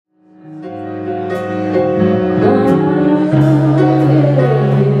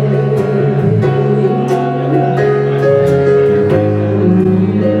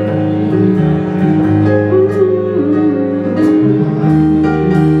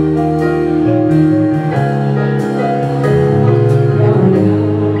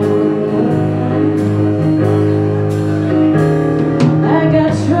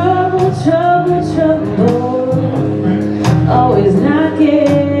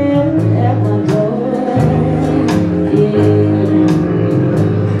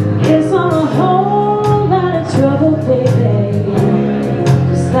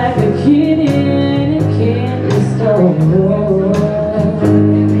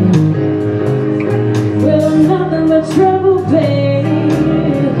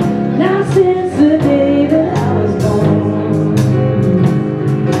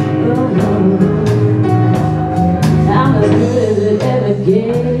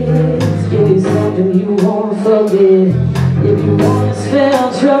something you won't forget. If you wanna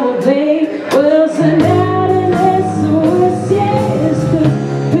spell trouble, babe, well, tonight and that's the worst, yes. 'Cause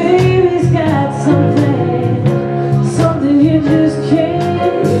baby's got something you just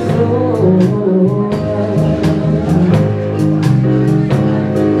can't ignore.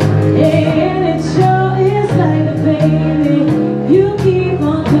 And it sure is like a baby, you keep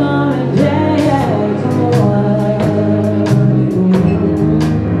on coming back for more.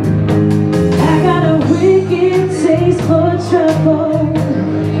 I got a wicked taste for trouble,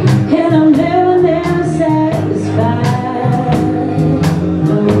 and I'm never satisfied.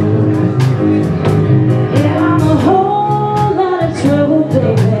 Yeah, I'm a whole lot of trouble,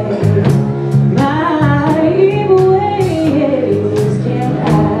 baby. My evil ways can't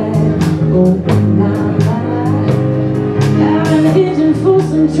hide. Oh, my. I'm an engine for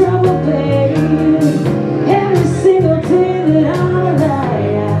some trouble, baby. Every single day that I'm alive.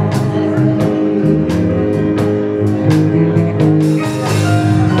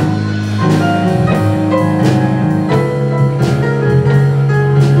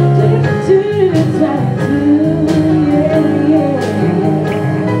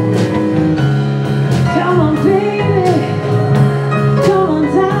 Come on, baby. Come on,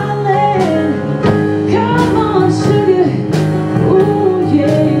 darling. Come on, sugar. Ooh,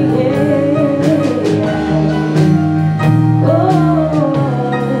 yeah, yeah. Oh.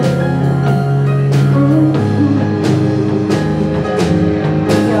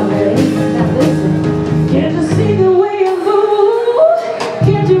 Y'all ready? Now listen. Can't you see the way I move?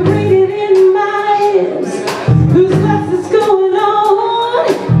 Can't you read it in my eyes? Whose life is going on?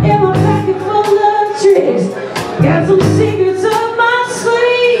 In my pocket full of tricks. Got some secrets up my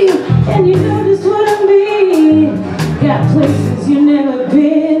sleeve, and you know just what I mean. Got places you've never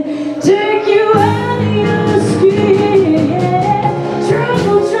been, take you out of your skin. Yeah.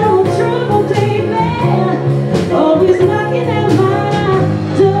 Trouble, trouble, trouble, baby. Always knocking at my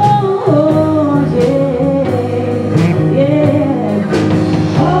door. Yeah,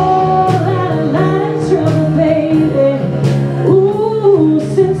 yeah. Oh, lot of trouble, baby. Ooh,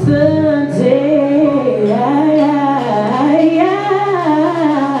 since the day I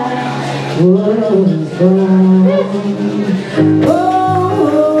was born. Oh.